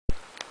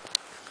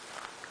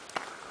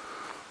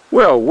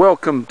Well,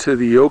 welcome to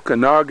the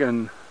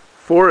Okanagan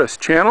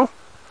Forest channel.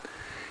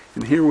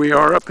 And here we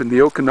are up in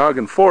the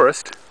Okanagan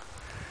Forest.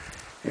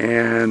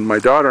 And my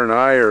daughter and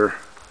I are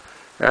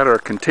at our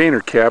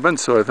container cabin,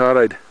 so I thought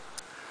I'd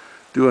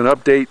do an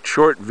update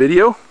short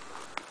video.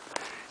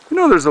 You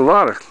know, there's a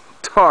lot of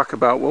talk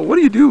about, well, what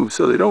do you do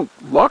so they don't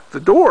lock the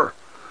door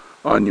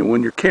on you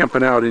when you're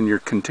camping out in your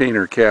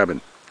container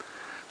cabin?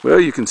 Well,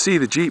 you can see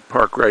the Jeep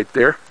park right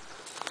there.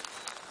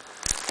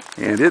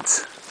 And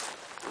it's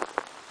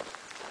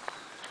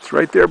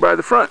right there by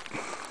the front.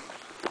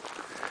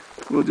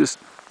 We'll just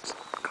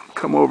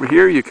come over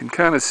here. You can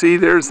kind of see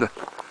there's the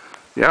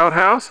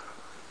outhouse.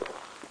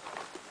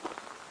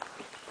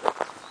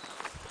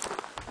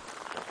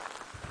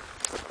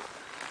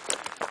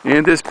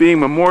 And this being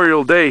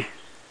Memorial Day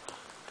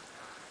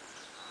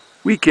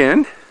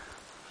weekend,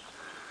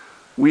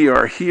 we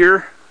are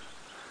here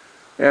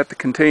at the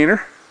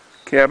container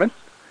cabin.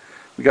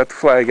 We got the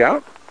flag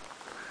out.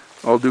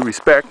 All due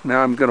respect.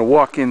 Now I'm going to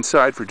walk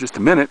inside for just a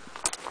minute.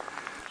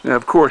 Now,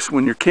 of course,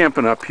 when you're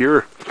camping up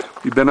here,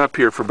 we've been up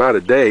here for about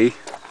a day,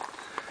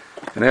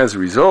 and as a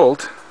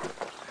result,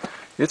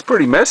 it's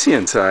pretty messy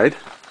inside,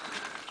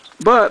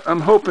 but I'm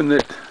hoping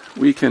that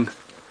we can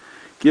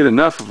get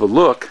enough of a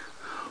look.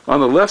 On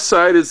the left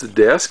side is the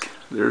desk.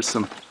 There's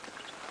some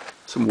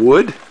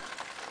wood.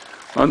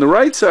 On the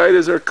right side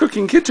is our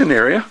cooking kitchen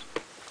area.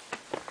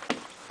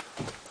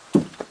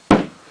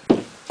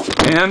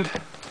 And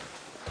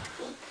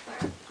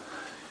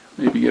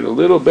maybe get a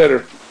little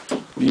better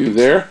view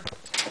there.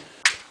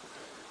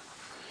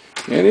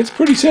 And it's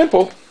pretty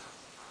simple.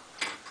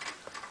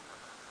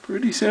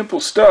 Pretty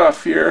simple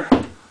stuff here.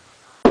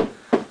 Got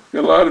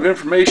a lot of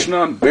information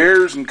on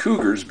bears and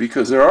cougars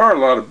because there are a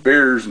lot of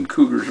bears and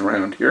cougars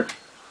around here.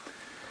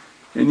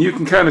 And you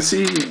can kind of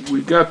see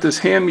we've got this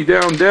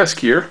hand-me-down desk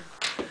here.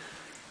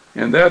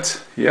 And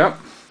that's, yeah.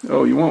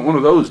 Oh, you want one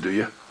of those, do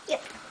you?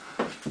 Yep.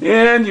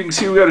 And you can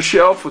see we got a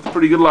shelf with a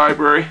pretty good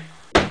library.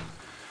 Buy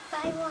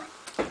one.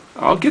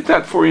 I'll get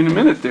that for you in a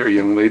minute there,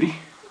 young lady.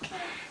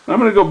 I'm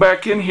going to go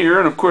back in here,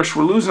 and of course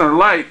we're losing our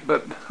light,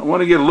 but I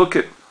want to get a look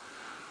at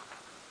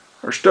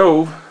our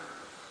stove.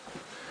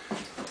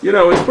 You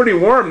know, it's pretty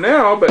warm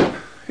now, but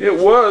it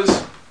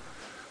was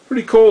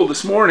pretty cold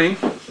this morning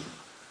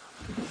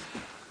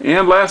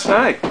and last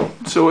night,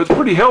 so it's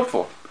pretty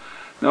helpful.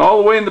 Now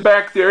all the way in the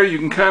back there you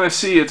can kind of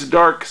see it's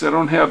dark because I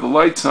don't have the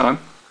lights on.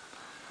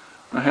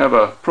 I have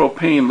a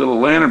propane little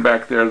lantern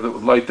back there that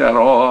would light that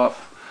all up,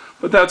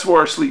 but that's where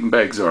our sleeping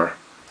bags are.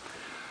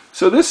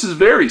 So this is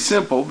very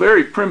simple,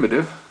 very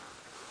primitive,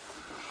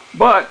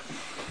 but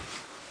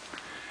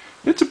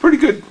it's a pretty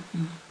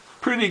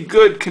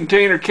good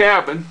container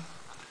cabin,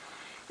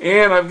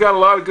 and I've got a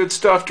lot of good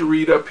stuff to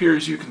read up here,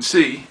 as you can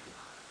see.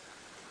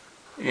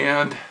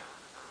 And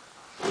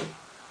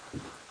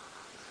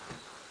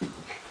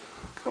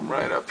come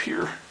right up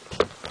here.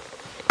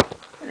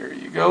 There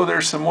you go.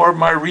 There's some more of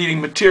my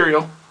reading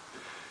material.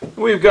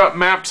 We've got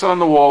maps on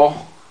the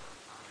wall,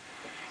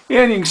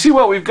 and you can see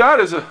what we've got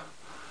is a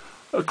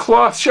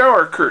cloth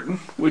shower curtain,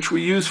 which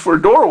we use for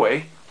a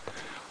doorway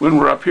when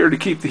we're up here to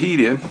keep the heat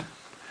in.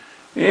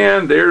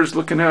 And there's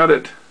looking out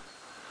at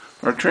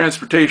our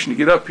transportation to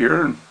get up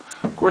here. And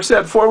of course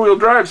that four-wheel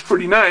drive is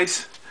pretty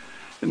nice.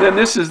 And then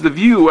this is the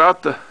view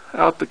out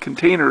the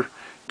container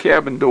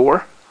cabin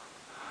door.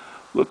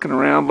 Looking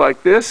around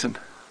like this, and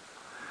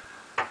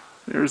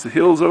there's the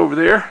hills over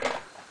there.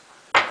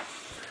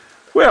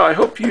 Well, I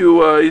hope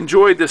you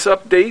enjoyed this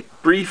update,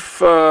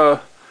 brief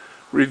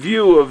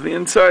review of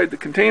inside the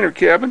container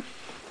cabin.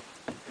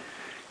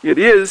 It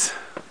is,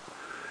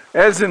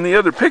 as in the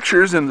other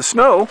pictures in the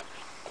snow,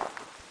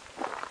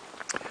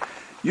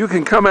 you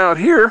can come out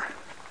here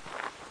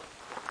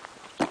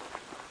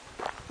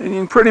and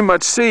you can pretty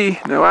much see,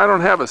 now I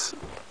don't have a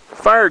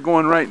fire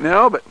going right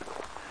now, but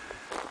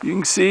you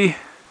can see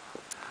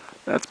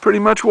that's pretty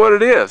much what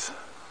it is.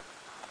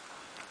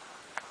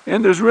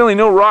 And there's really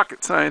no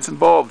rocket science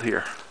involved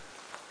here.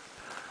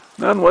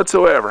 None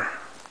whatsoever.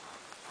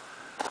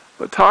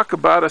 But talk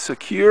about a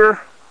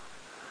secure,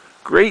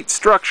 great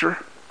structure.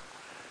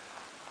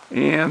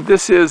 And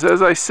this is,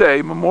 as I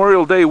say,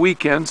 Memorial Day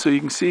weekend, so you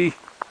can see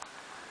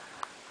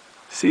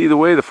the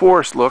way the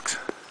forest looks.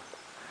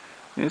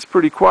 And it's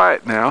pretty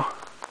quiet now.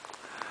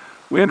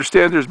 We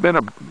understand there's been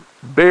a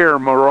bear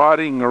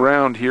marauding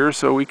around here,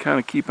 so we kind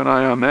of keep an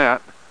eye on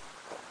that.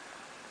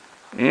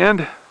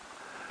 And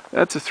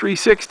that's a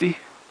 360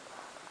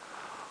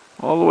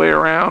 all the way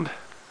around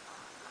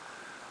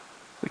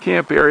the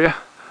camp area.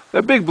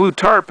 That big blue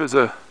tarp is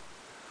a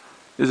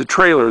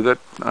trailer that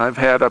I've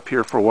had up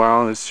here for a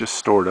while, and it's just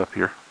stored up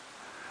here.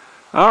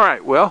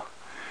 Alright, well,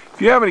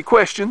 if you have any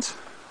questions,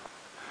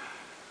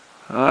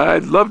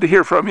 I'd love to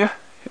hear from you.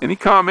 Any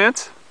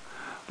comments?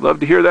 Love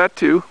to hear that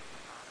too.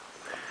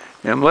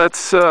 And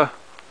let's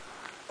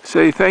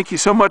say thank you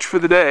so much for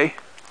the day.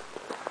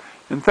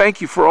 And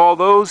thank you for all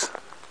those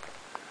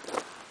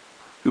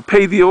who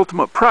paid the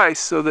ultimate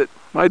price so that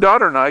my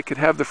daughter and I could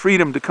have the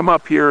freedom to come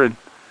up here and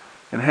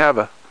have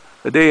a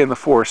day in the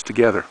forest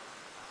together.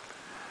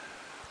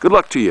 Good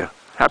luck to you.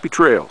 Happy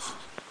trails.